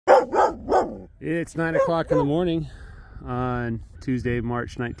It's 9 o'clock in the morning on Tuesday,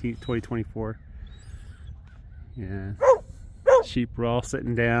 March 19th, 2024. Yeah, sheep are all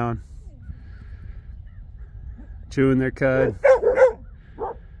sitting down, chewing their cud.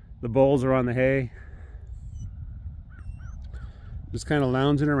 The bulls are on the hay, just kind of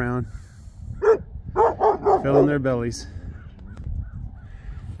lounging around, filling their bellies.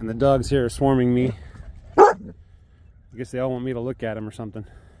 And the dogs here are swarming me. I guess they all want me to look at them or something.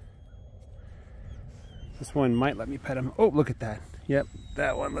 This one might let me pet him. Oh, look at that. Yep,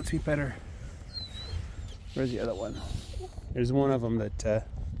 that one lets me pet her. Where's the other one? There's one of them that,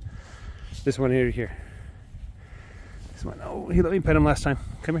 this one here. This one, oh, he let me pet him last time.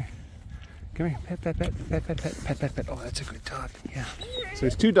 Come here. Come here, pet. Oh, that's a good dog, yeah. So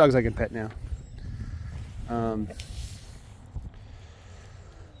there's 2 dogs I can pet now.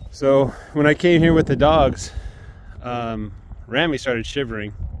 So when I came here with the dogs, Rami started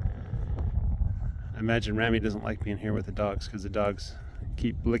shivering. I imagine Rami doesn't like being here with the dogs because the dogs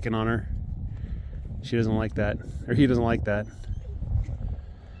keep licking on her. She doesn't like that, or he doesn't like that.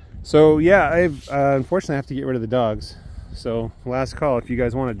 So yeah, I've unfortunately I have to get rid of the dogs. So last call, if you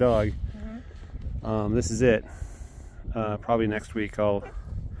guys want a dog, this is it. Probably next week I'll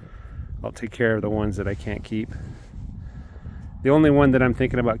take care of the ones that I can't keep. The only one that I'm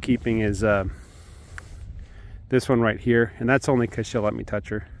thinking about keeping is this one right here, and that's only because she'll let me touch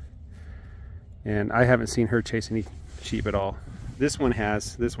her. And I haven't seen her chase any sheep at all. This one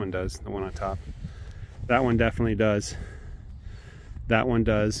has, this one does, the one on top. That one definitely does. That one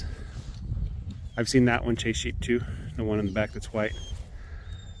does. I've seen that one chase sheep too, the one in the back that's white.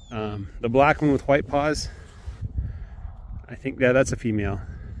 The black one with white paws, I think that's a female.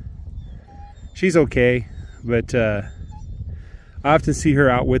 She's okay, but I often see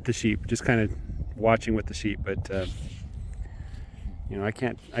her out with the sheep, just kind of watching with the sheep, but you know, I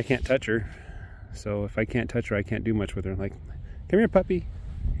can't touch her. So if I can't touch her, I can't do much with her. Like, come here, puppy.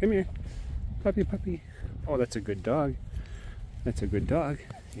 Come here. Puppy. Oh, that's a good dog. That's a good dog,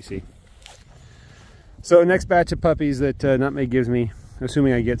 you see. So next batch of puppies that Nutmeg gives me,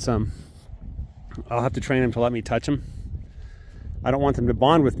 assuming I get some, I'll have to train them to let me touch them. I don't want them to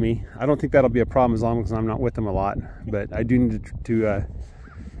bond with me. I don't think that'll be a problem as long as I'm not with them a lot, but I do need to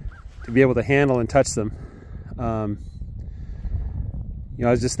be able to handle and touch them. You know,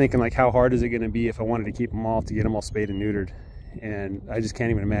 I was just thinking, like, how hard is it going to be if I wanted to keep them all, to get them all spayed and neutered? And I just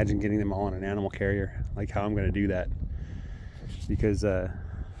can't even imagine getting them all on an animal carrier, like how I'm going to do that. Because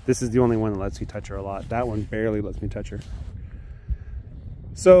this is the only one that lets me touch her a lot. That one barely lets me touch her.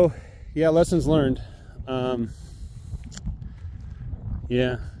 So, yeah, lessons learned.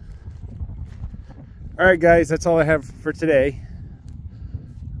 Yeah. All right, guys, that's all I have for today.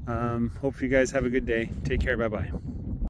 Hope you guys have a good day. Take care. Bye-bye.